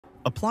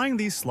Applying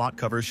these slot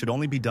covers should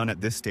only be done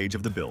at this stage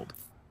of the build.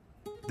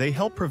 They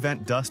help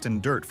prevent dust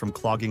and dirt from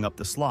clogging up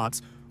the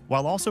slots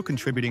while also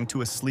contributing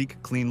to a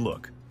sleek, clean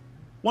look.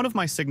 One of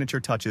my signature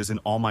touches in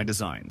all my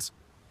designs.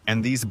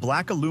 And these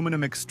black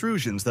aluminum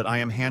extrusions that I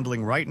am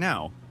handling right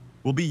now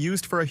will be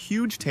used for a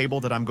huge table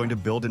that I'm going to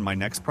build in my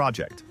next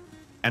project.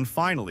 And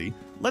finally,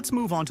 let's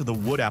move on to the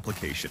wood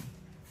application.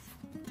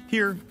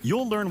 Here,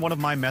 you'll learn one of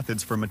my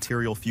methods for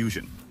material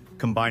fusion,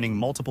 combining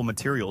multiple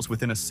materials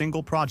within a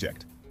single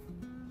project.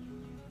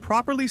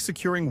 Properly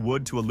securing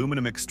wood to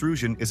aluminum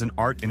extrusion is an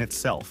art in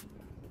itself.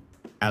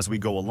 As we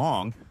go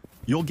along,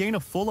 you'll gain a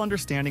full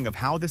understanding of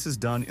how this is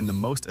done in the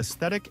most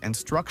aesthetic and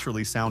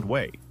structurally sound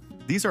way.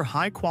 These are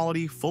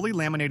high-quality, fully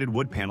laminated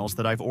wood panels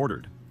that I've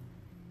ordered.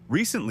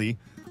 Recently,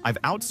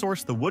 I've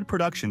outsourced the wood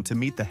production to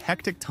meet the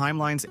hectic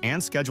timelines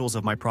and schedules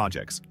of my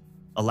projects,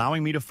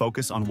 allowing me to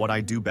focus on what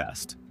I do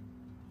best.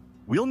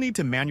 We'll need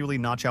to manually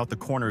notch out the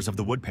corners of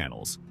the wood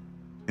panels.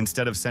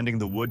 Instead of sending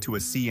the wood to a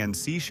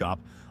CNC shop,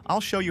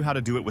 I'll show you how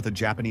to do it with a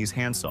Japanese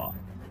handsaw.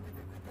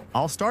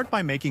 I'll start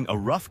by making a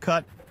rough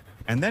cut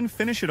and then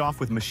finish it off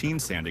with machine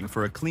sanding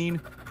for a clean,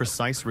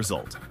 precise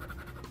result.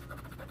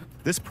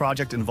 This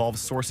project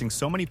involves sourcing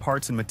so many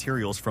parts and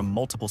materials from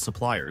multiple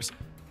suppliers,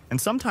 and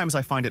sometimes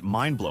I find it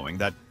mind-blowing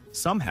that,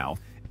 somehow,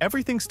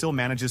 everything still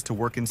manages to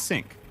work in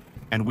sync,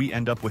 and we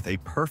end up with a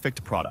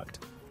perfect product.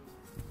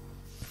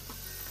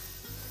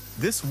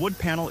 This wood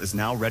panel is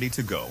now ready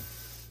to go.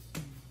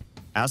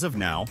 As of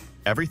now,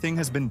 everything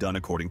has been done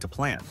according to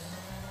plan.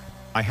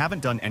 I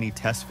haven't done any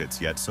test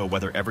fits yet, so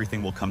whether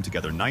everything will come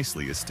together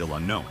nicely is still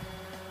unknown.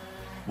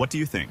 What do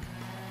you think?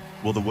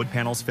 Will the wood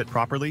panels fit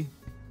properly?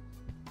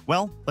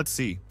 Well, let's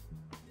see.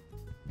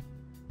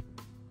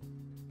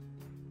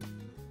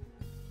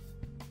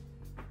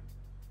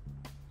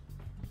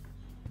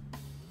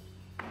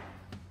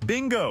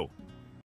 Bingo!